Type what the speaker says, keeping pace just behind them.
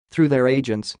through their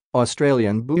agents,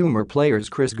 Australian boomer players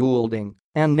Chris Goulding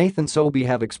and Nathan Sobey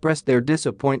have expressed their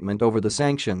disappointment over the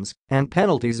sanctions and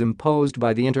penalties imposed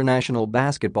by the International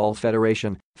Basketball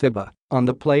Federation (FIBA) on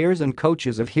the players and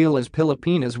coaches of Gilas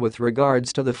Pilipinas with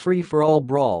regards to the free-for-all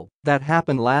brawl that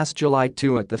happened last July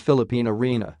 2 at the Philippine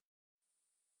Arena.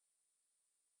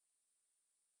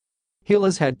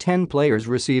 Gilas had 10 players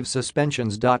receive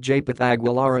suspensions. Japeth,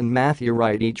 Aguilar and Matthew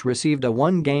Wright each received a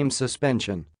one-game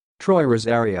suspension. Troy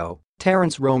Rosario,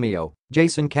 Terrence Romeo,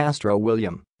 Jayson Castro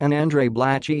William, and Andray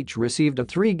Blatche each received a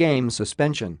 3-game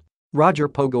suspension. Roger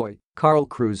Pogoy,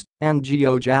 Cruz, and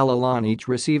Jio Jalalon each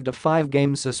received a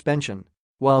 5-game suspension,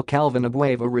 while Calvin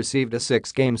Abueva received a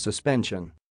 6-game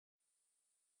suspension.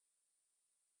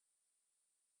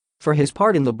 For his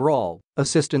part in the brawl,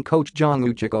 assistant coach Jong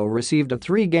Uichico received a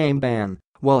 3-game ban,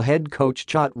 while head coach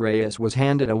Chot Reyes was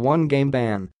handed a 1-game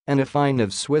ban and a fine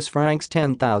of Swiss francs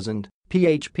 10,000,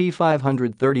 PHP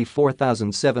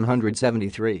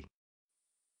 534,773.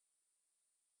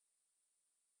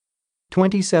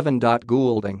 27.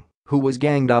 Goulding, who was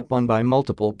ganged up on by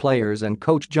multiple players and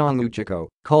coach Jong Uichico,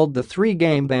 called the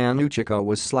 3-game ban Uichico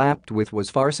was slapped with was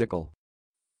farcical.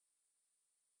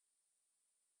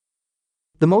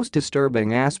 The most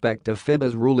disturbing aspect of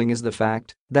FIBA's ruling is the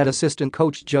fact that assistant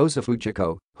coach Joseph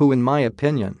Uichico, who in my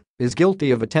opinion is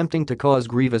guilty of attempting to cause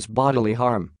grievous bodily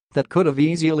harm that could have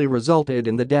easily resulted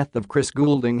in the death of Chris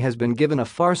Goulding, has been given a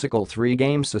farcical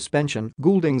 3-game suspension,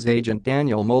 Goulding's agent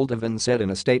Daniel Moldovan said in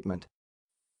a statement.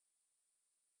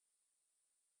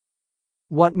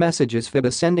 What message is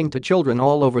FIBA sending to children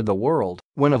all over the world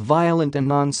when a violent and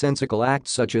nonsensical act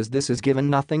such as this is given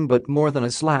nothing but more than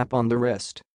a slap on the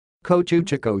wrist? Coach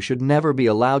Uichico should never be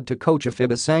allowed to coach a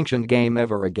FIBA-sanctioned game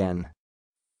ever again.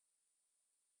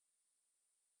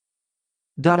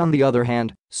 On the other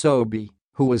hand, Sobey,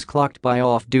 who was clocked by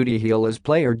off-duty Gilas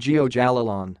player Jio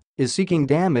Jalalon, is seeking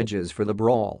damages for the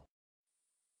brawl.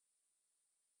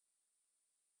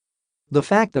 The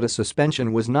fact that a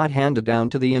suspension was not handed down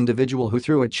to the individual who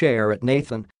threw a chair at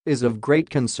Nathan is of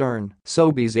great concern,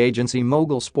 Sobey's agency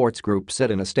Mogul Sports Group said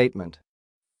in a statement.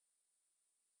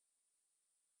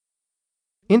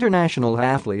 International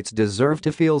athletes deserve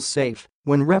to feel safe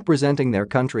when representing their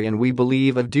country, and we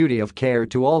believe a duty of care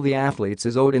to all the athletes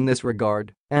is owed in this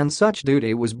regard, and such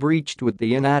duty was breached with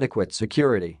the inadequate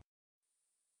security.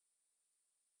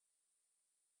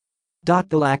 The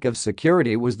lack of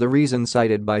security was the reason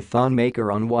cited by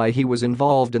Thonmaker on why he was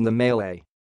involved in the melee.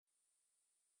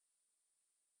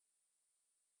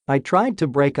 I tried to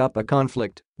break up a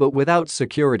conflict, but without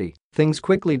security, things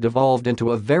quickly devolved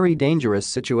into a very dangerous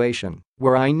situation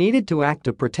where I needed to act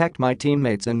to protect my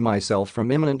teammates and myself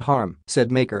from imminent harm,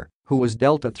 said Maker, who was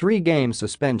dealt a 3-game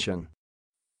suspension.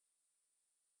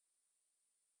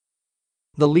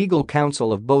 The legal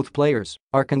counsel of both players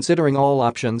are considering all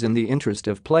options in the interest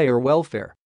of player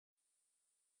welfare.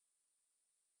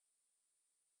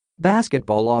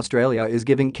 Basketball Australia is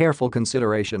giving careful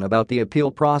consideration about the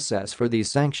appeal process for these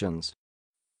sanctions.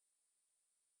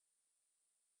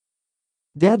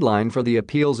 Deadline for the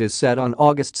appeals is set on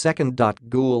August 2.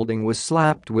 Goulding was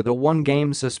slapped with a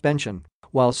 1-game suspension,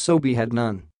 while Sobey had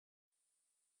none.